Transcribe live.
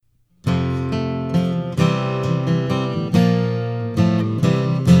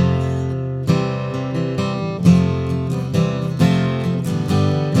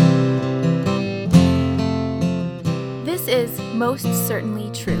most certainly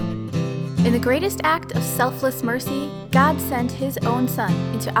true. In the greatest act of selfless mercy, God sent His own Son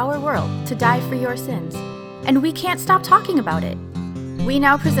into our world to die for your sins, and we can't stop talking about it. We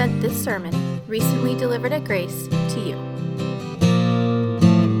now present this sermon, recently delivered at Grace, to you.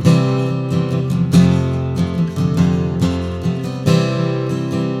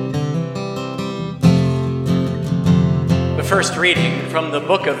 The first reading from the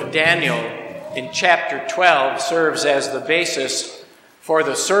book of Daniel in chapter 12 serves as the basis for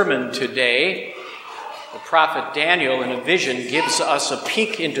the sermon today. The prophet Daniel, in a vision, gives us a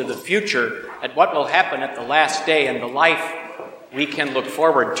peek into the future at what will happen at the last day and the life we can look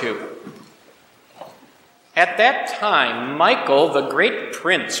forward to. At that time, Michael, the great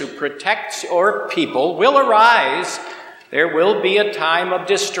prince who protects your people, will arise. There will be a time of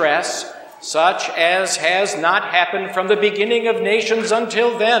distress, such as has not happened from the beginning of nations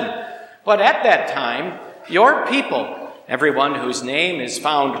until then. But at that time, your people, everyone whose name is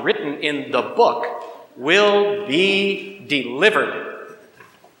found written in the book, will be delivered.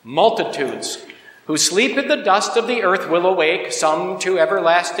 Multitudes who sleep in the dust of the earth will awake, some to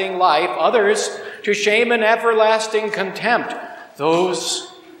everlasting life, others to shame and everlasting contempt.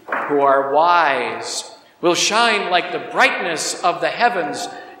 Those who are wise will shine like the brightness of the heavens,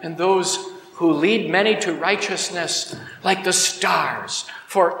 and those who lead many to righteousness like the stars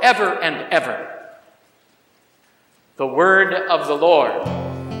forever and ever. The word of the Lord.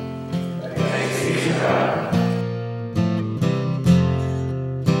 Thanks be to God.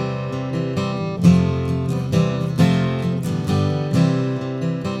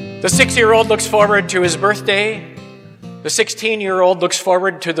 The 6-year-old looks forward to his birthday. The 16-year-old looks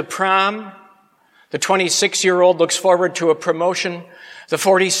forward to the prom. The 26-year-old looks forward to a promotion. The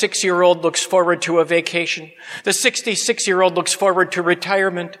 46-year-old looks forward to a vacation. The 66-year-old looks forward to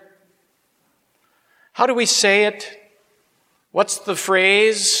retirement. How do we say it? What's the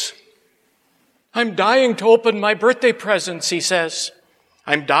phrase? I'm dying to open my birthday presents, he says.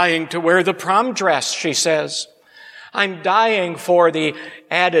 I'm dying to wear the prom dress, she says. I'm dying for the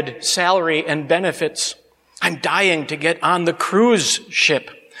added salary and benefits. I'm dying to get on the cruise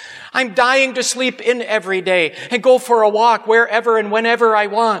ship. I'm dying to sleep in every day and go for a walk wherever and whenever I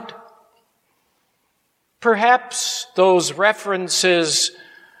want. Perhaps those references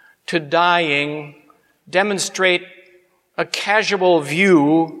to dying demonstrate a casual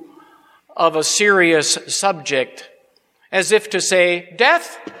view of a serious subject, as if to say,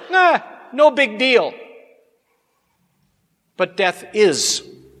 death? No big deal. But death is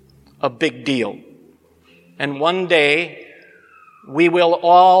a big deal. And one day, we will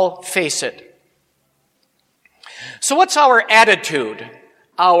all face it. So what's our attitude,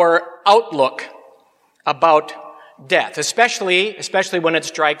 our outlook about death, especially when it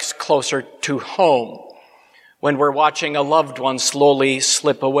strikes closer to home, when we're watching a loved one slowly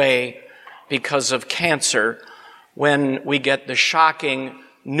slip away because of cancer, when we get the shocking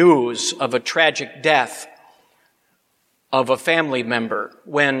news of a tragic death of a family member,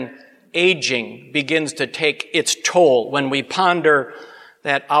 when aging begins to take its toll, when we ponder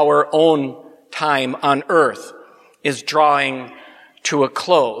that our own time on earth is drawing to a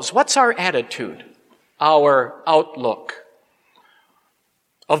close. What's our attitude, our outlook?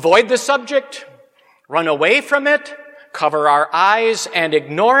 Avoid the subject, run away from it, cover our eyes and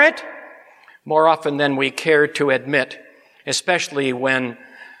ignore it more often than we care to admit, especially when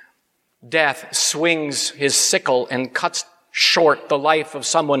death swings his sickle and cuts short the life of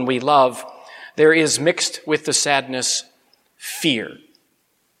someone we love. There is mixed with the sadness, fear.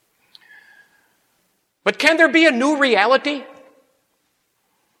 But can there be a new reality?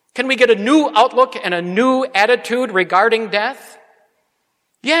 Can we get a new outlook and a new attitude regarding death?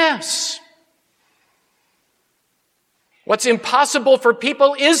 Yes. What's impossible for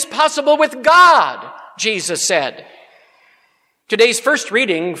people is possible with God, Jesus said. Today's first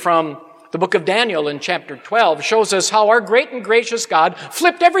reading from the book of Daniel in chapter 12 shows us how our great and gracious God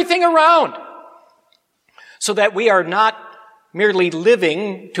flipped everything around so that we are not merely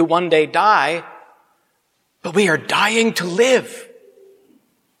living to one day die, but we are dying to live.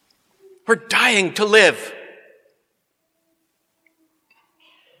 We're dying to live.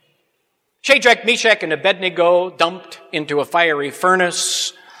 Shadrach, Meshach, and Abednego dumped into a fiery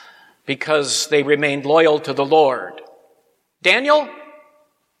furnace because they remained loyal to the Lord. Daniel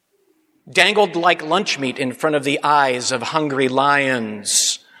dangled like lunch meat in front of the eyes of hungry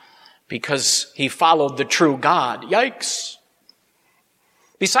lions because he followed the true God. Yikes.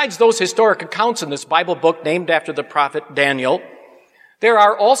 Besides those historic accounts in this Bible book named after the prophet Daniel, there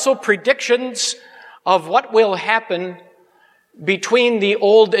are also predictions of what will happen between the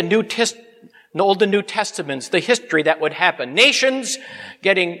Old and the Old and New Testaments, the history that would happen. Nations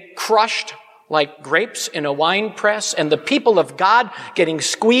getting crushed like grapes in a wine press, and the people of God getting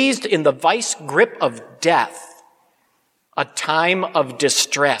squeezed in the vice grip of death. A time of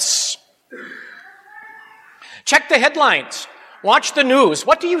distress. Check the headlines. Watch the news.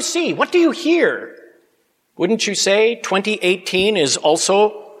 What do you see? What do you hear? Wouldn't you say 2018 is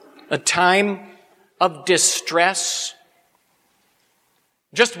also a time of distress?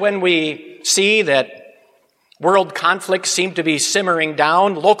 Just when we see that world conflicts seem to be simmering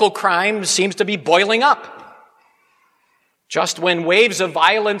down, local crime seems to be boiling up. Just when waves of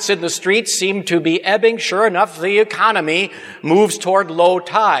violence in the streets seem to be ebbing, sure enough, the economy moves toward low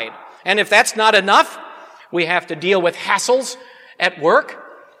tide. And if that's not enough, we have to deal with hassles at work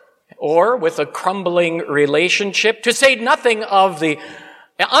or with a crumbling relationship, to say nothing of the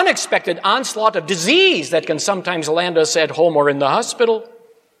unexpected onslaught of disease that can sometimes land us at home or in the hospital.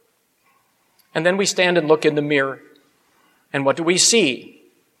 And then we stand and look in the mirror. And what do we see?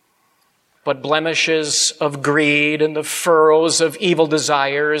 But blemishes of greed and the furrows of evil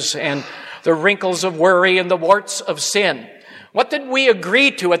desires and the wrinkles of worry and the warts of sin. What did we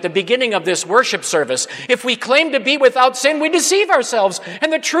agree to at the beginning of this worship service? If we claim to be without sin, we deceive ourselves,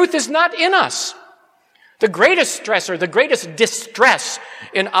 and the truth is not in us. The greatest stressor, the greatest distress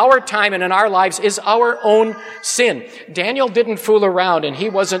in our time and in our lives is our own sin. Daniel didn't fool around, and he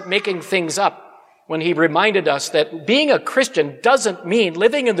wasn't making things up when he reminded us that being a Christian doesn't mean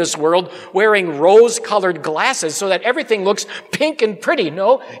living in this world wearing rose-colored glasses so that everything looks pink and pretty.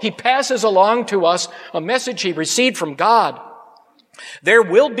 No, he passes along to us a message he received from God. There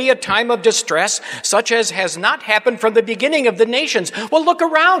will be a time of distress such as has not happened from the beginning of the nations. Well, look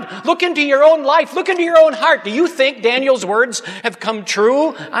around. Look into your own life. Look into your own heart. Do you think Daniel's words have come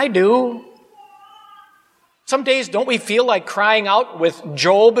true? I do. Some days, don't we feel like crying out with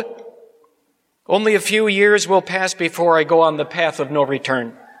Job? Only a few years will pass before I go on the path of no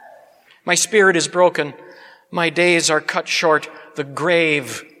return. My spirit is broken. My days are cut short. The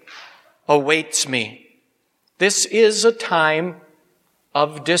grave awaits me. This is a time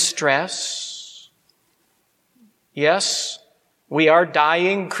of distress. Yes, we are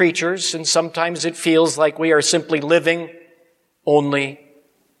dying creatures, and sometimes it feels like we are simply living only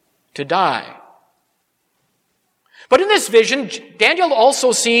to die. But in this vision, Daniel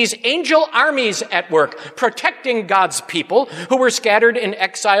also sees angel armies at work, protecting God's people who were scattered in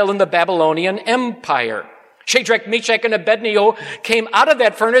exile in the Babylonian Empire. Shadrach, Meshach, and Abednego came out of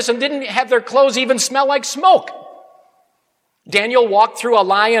that furnace and didn't have their clothes even smell like smoke. Daniel walked through a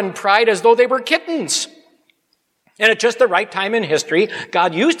lion pride as though they were kittens. And at just the right time in history,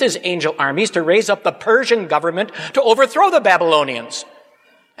 God used his angel armies to raise up the Persian government to overthrow the Babylonians.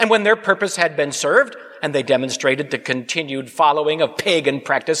 And when their purpose had been served, and they demonstrated the continued following of pagan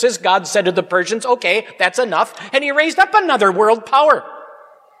practices, God said to the Persians, okay, that's enough, and he raised up another world power.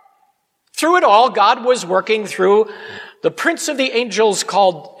 Through it all, God was working through the prince of the angels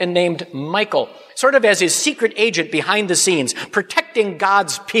called and named Michael, sort of as his secret agent behind the scenes, protecting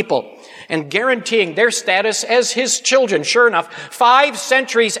God's people and guaranteeing their status as his children. Sure enough, 5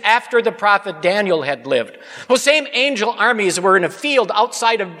 centuries after the prophet Daniel had lived, those same angel armies were in a field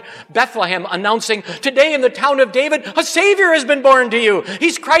outside of Bethlehem announcing, today in the town of David, a Savior has been born to you.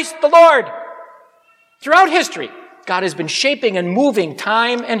 He's Christ the Lord. Throughout history, God has been shaping and moving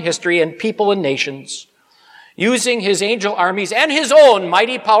time and history and people and nations, using his angel armies and his own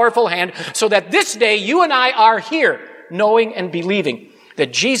mighty, powerful hand, so that this day you and I are here, knowing and believing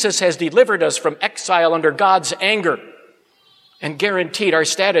that Jesus has delivered us from exile under God's anger and guaranteed our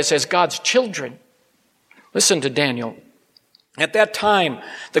status as God's children. Listen to Daniel. At that time,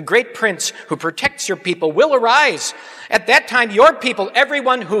 the great prince who protects your people will arise. At that time, your people,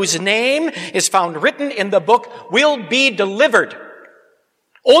 everyone whose name is found written in the book, will be delivered.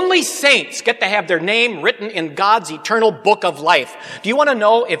 Only saints get to have their name written in God's eternal book of life. Do you want to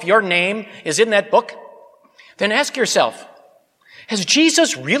know if your name is in that book? Then ask yourself, has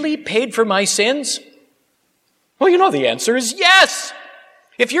Jesus really paid for my sins? Well, you know the answer is yes.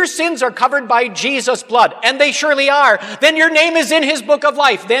 If your sins are covered by Jesus' blood, and they surely are, then your name is in his book of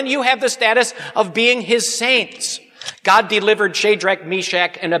life. Then you have the status of being his saints. God delivered Shadrach,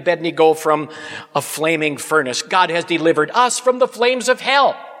 Meshach, and Abednego from a flaming furnace. God has delivered us from the flames of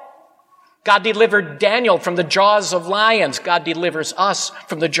hell. God delivered Daniel from the jaws of lions. God delivers us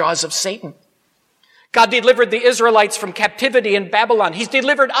from the jaws of Satan. God delivered the Israelites from captivity in Babylon. He's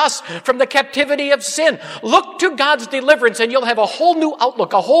delivered us from the captivity of sin. Look to God's deliverance and you'll have a whole new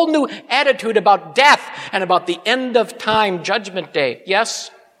outlook, a whole new attitude about death and about the end of time, judgment day. Yes,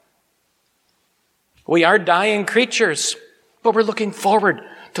 we are dying creatures, but we're looking forward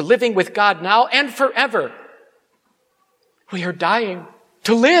to living with God now and forever. We are dying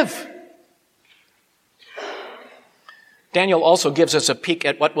to live. Daniel also gives us a peek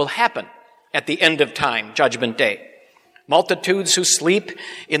at what will happen at the end of time, Judgment Day. Multitudes who sleep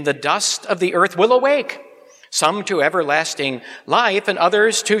in the dust of the earth will awake, some to everlasting life and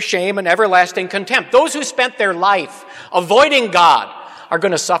others to shame and everlasting contempt. Those who spent their life avoiding God are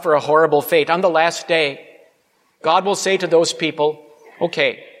going to suffer a horrible fate. On the last day, God will say to those people,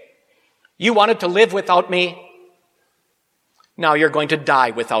 okay, you wanted to live without me. Now you're going to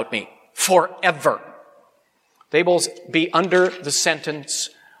die without me forever. They will be under the sentence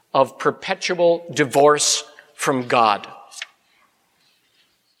of perpetual divorce from God.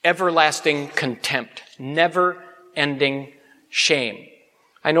 Everlasting contempt, never-ending shame.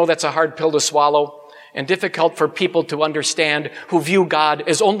 I know that's a hard pill to swallow and difficult for people to understand who view God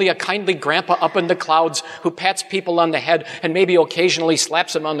as only a kindly grandpa up in the clouds who pats people on the head and maybe occasionally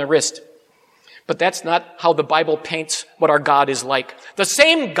slaps them on the wrist. But that's not how the Bible paints what our God is like. The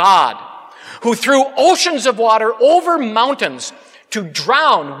same God who threw oceans of water over mountains to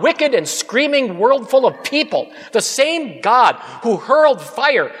drown wicked and screaming world full of people. The same God who hurled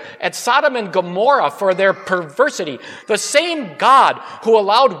fire at Sodom and Gomorrah for their perversity. The same God who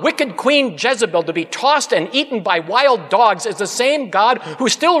allowed wicked Queen Jezebel to be tossed and eaten by wild dogs is the same God who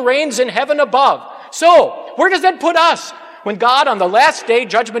still reigns in heaven above. So, where does that put us? When God on the last day,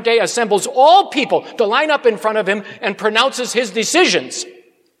 Judgment Day, assembles all people to line up in front of him and pronounces his decisions.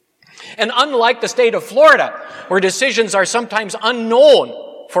 And unlike the state of Florida, where decisions are sometimes unknown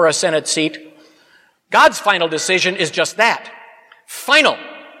for a Senate seat, God's final decision is just that. Final.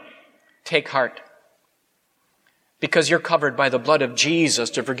 Take heart. Because you're covered by the blood of Jesus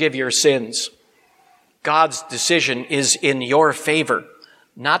to forgive your sins. God's decision is in your favor,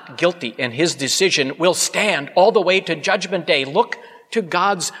 not guilty, and his decision will stand all the way to Judgment Day. Look to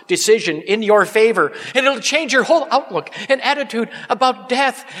God's decision in your favor, and it'll change your whole outlook and attitude about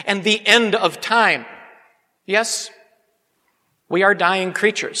death and the end of time. Yes, we are dying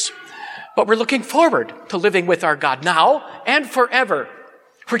creatures, but we're looking forward to living with our God now and forever.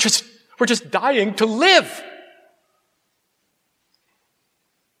 We're just dying to live.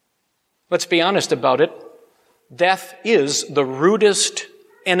 Let's be honest about it. Death is the rudest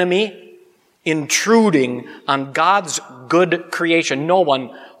enemy intruding on God's good creation. No one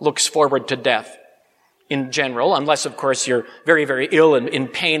looks forward to death in general, unless, of course, you're very, very ill and in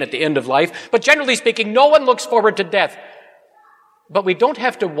pain at the end of life. But generally speaking, no one looks forward to death. But we don't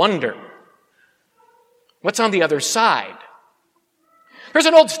have to wonder what's on the other side. There's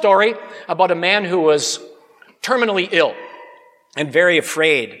an old story about a man who was terminally ill and very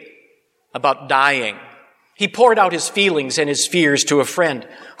afraid about dying. He poured out his feelings and his fears to a friend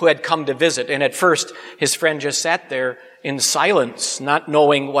who had come to visit. And at first, his friend just sat there in silence, not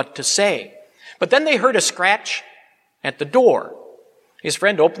knowing what to say. But then they heard a scratch at the door. His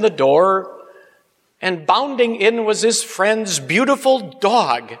friend opened the door, and bounding in was his friend's beautiful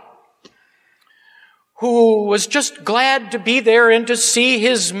dog, who was just glad to be there and to see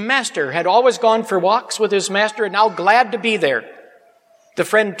his master. Had always gone for walks with his master, and now glad to be there. The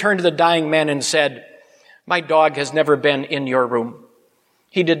friend turned to the dying man and said, "My dog has never been in your room.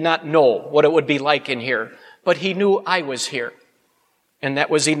 He did not know what it would be like in here, but he knew I was here, and that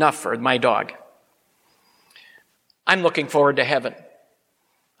was enough for my dog. I'm looking forward to heaven.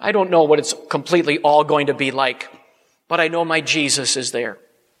 I don't know what it's completely all going to be like, but I know my Jesus is there,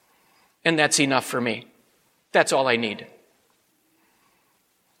 and that's enough for me. That's all I need."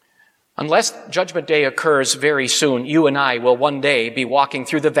 Unless Judgment Day occurs very soon, you and I will one day be walking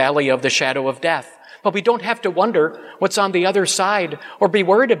through the valley of the shadow of death. But we don't have to wonder what's on the other side or be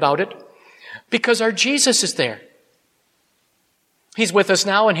worried about it, because our Jesus is there. He's with us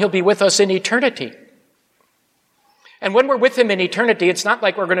now, and he'll be with us in eternity. And when we're with him in eternity, it's not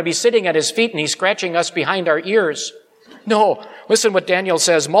like we're going to be sitting at his feet and he's scratching us behind our ears. No, listen what Daniel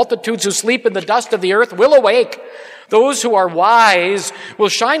says. Multitudes who sleep in the dust of the earth will awake. Those who are wise will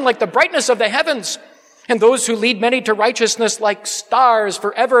shine like the brightness of the heavens. And those who lead many to righteousness like stars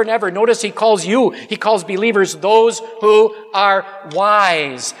forever and ever. Notice he calls believers those who are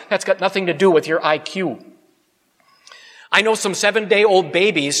wise. That's got nothing to do with your IQ. I know some 7-day-old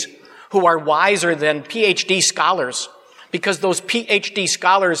babies who are wiser than PhD scholars, because those PhD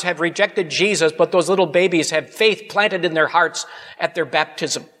scholars have rejected Jesus, but those little babies have faith planted in their hearts at their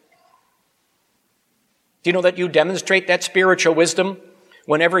baptism. Do you know that you demonstrate that spiritual wisdom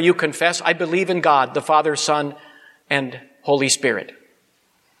whenever you confess, "I believe in God, the Father, Son, and Holy Spirit"?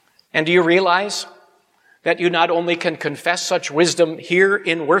 And do you realize that you not only can confess such wisdom here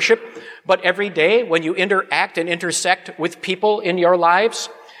in worship, but every day when you interact and intersect with people in your lives?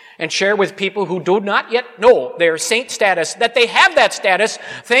 and share with people who do not yet know their saint status, that they have that status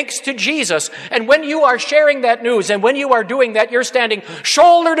thanks to Jesus. And when you are sharing that news and when you are doing that, you're standing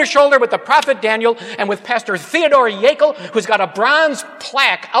shoulder to shoulder with the prophet Daniel and with Pastor Theodore Yakel, who's got a bronze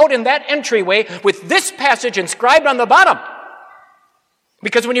plaque out in that entryway with this passage inscribed on the bottom.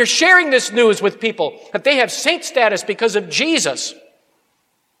 Because when you're sharing this news with people that they have saint status because of Jesus,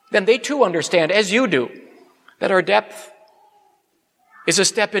 then they too understand, as you do, that our depth is a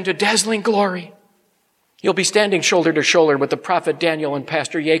step into dazzling glory. You'll be standing shoulder to shoulder with the prophet Daniel and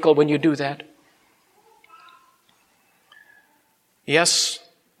Pastor Yakel when you do that. Yes,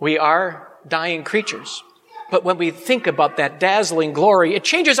 we are dying creatures. But when we think about that dazzling glory, it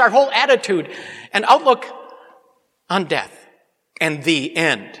changes our whole attitude and outlook on death and the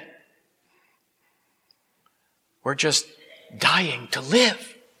end. We're just dying to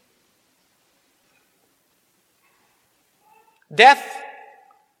live. Death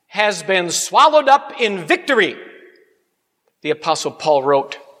has been swallowed up in victory, the Apostle Paul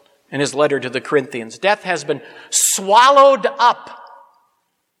wrote in his letter to the Corinthians. Death has been swallowed up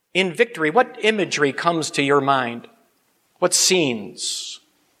in victory. What imagery comes to your mind? What scenes?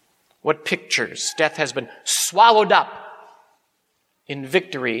 What pictures? Death has been swallowed up in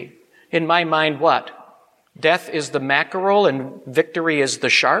victory. In my mind, what? Death is the mackerel and victory is the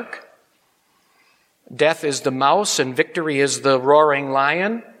shark. Death is the mouse and victory is the roaring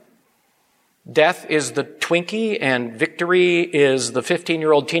lion. Death is the Twinkie and victory is the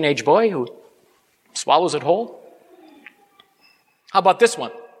 15-year-old teenage boy who swallows it whole. How about this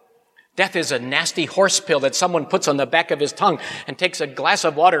one? Death is a nasty horse pill that someone puts on the back of his tongue and takes a glass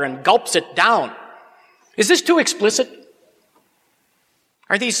of water and gulps it down. Is this too explicit?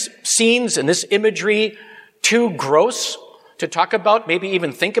 Are these scenes and this imagery too gross to talk about, maybe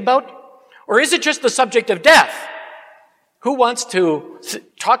even think about? Or is it just the subject of death? Who wants to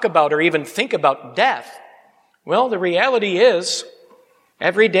talk about or even think about death? Well, the reality is,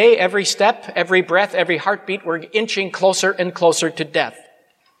 every day, every step, every breath, every heartbeat, we're inching closer and closer to death.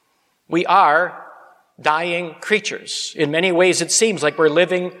 We are dying creatures. In many ways, it seems like we're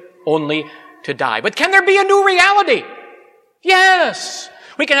living only to die. But can there be a new reality? Yes.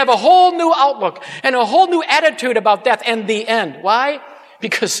 We can have a whole new outlook and a whole new attitude about death and the end. Why?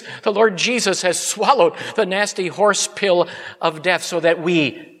 Because the Lord Jesus has swallowed the nasty horse pill of death so that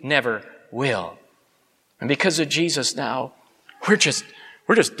we never will. And because of Jesus now, we're just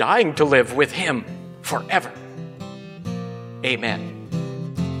dying to live with Him forever. Amen.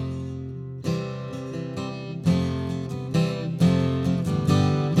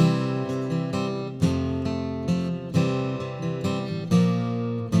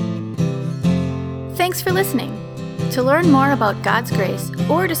 Thanks for listening. To learn more about God's grace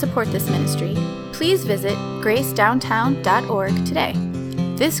or to support this ministry, please visit gracedowntown.org today.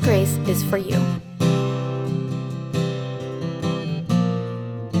 This grace is for you.